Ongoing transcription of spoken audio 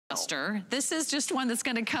This is just one that's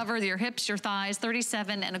going to cover your hips, your thighs,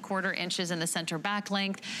 37¼ inches in the center back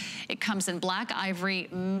length. It comes in black ivory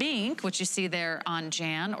mink, which you see there on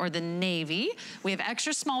Jan, or the navy. We have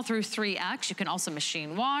extra small through 3X. You can also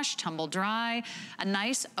machine wash, tumble dry, a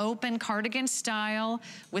nice open cardigan style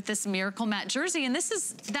with this Miracle Matte jersey. And this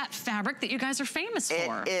is that fabric that you guys are famous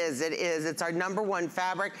for. It is. It's our #1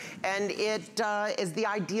 fabric, and it is the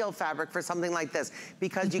ideal fabric for something like this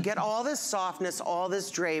because you get all this softness, all this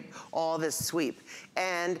drape, all this sweep,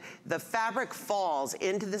 and the fabric falls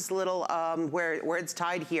into this little where it's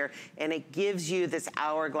tied here, and it gives you this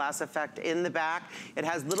hourglass effect in the back. It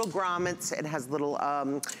has little grommets, it has little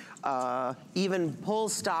even pull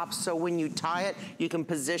stops, so when you tie it you can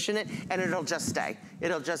position it and it'll just stay.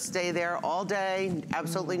 It'll just stay there all day,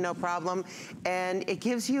 absolutely no problem, and it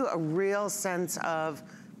gives you a real sense of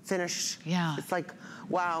finish. Yeah. It's like,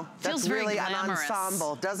 wow, that's Feels really very an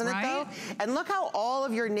ensemble, doesn't it though? And look how all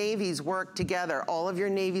of your navies work together. All of your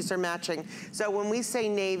navies are matching. So when we say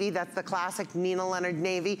navy, that's the classic Nina Leonard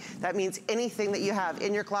navy. That means anything that you have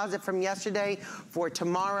in your closet from yesterday for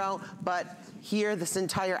tomorrow, but here, this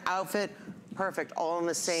entire outfit, perfect, all in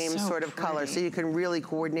the same sort of color, so you can really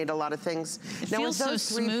coordinate a lot of things. It feels so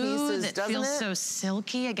smooth, it feels so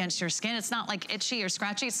silky against your skin. It's not like itchy or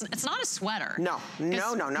scratchy. It's not a sweater. No.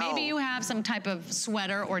 Maybe you have some type of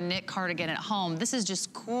sweater or knit cardigan at home. This is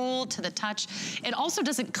just cool to the touch. It also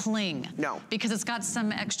doesn't cling. No. Because it's got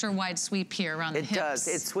some extra wide sweep here around the hips. It does.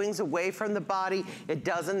 It swings away from the body. It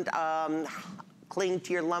doesn't cling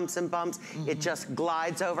to your lumps and bumps. It just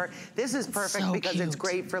glides over. This is perfect because it's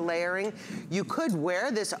great for layering. You could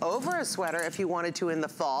wear this over a sweater if you wanted to in the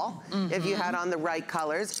fall, if you had on the right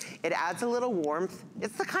colors. It adds a little warmth.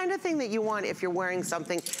 It's the kind of thing that you want if you're wearing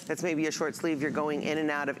something that's maybe a short sleeve, you're going in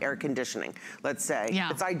and out of air conditioning, let's say.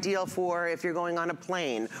 It's ideal for if you're going on a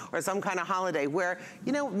plane or some kind of holiday where,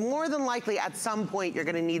 you know, more than likely at some point you're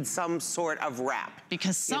gonna need some sort of wrap.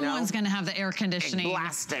 Because someone's gonna have the air conditioning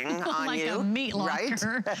blasting on like you. A meat locker.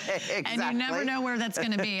 Exactly. And you never know where that's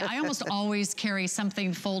gonna be. I almost always carry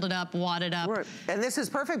something folded up, wadded up. And this is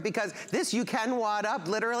perfect because this you can wad up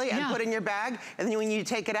literally and put in your bag, and then when you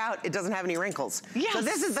take it out, it doesn't have any wrinkles. So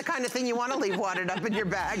this is the kind of thing you want to leave wadded up in your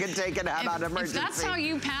bag and take it out on emergency. If that's how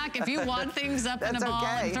you pack, if you wad things up in a ball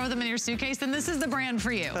and throw them in your suitcase, then this is the brand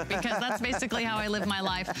for you, because that's basically how I live my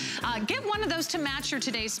life. Get one of those to match your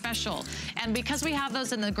today's special. And because we have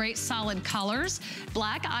those in the great solid colors,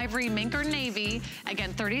 black, ivory, mink, or navy,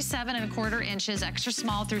 again, 37¼ inches, extra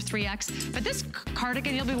small through 3X. But this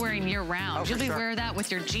cardigan you'll be wearing year round. You'll be wearing that with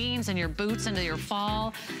your jeans and your boots into your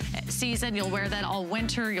fall season. You'll wear that all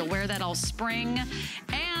winter. You'll wear that all spring.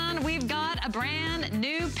 And we've got a brand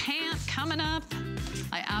new pant coming up.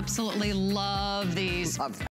 I absolutely love these.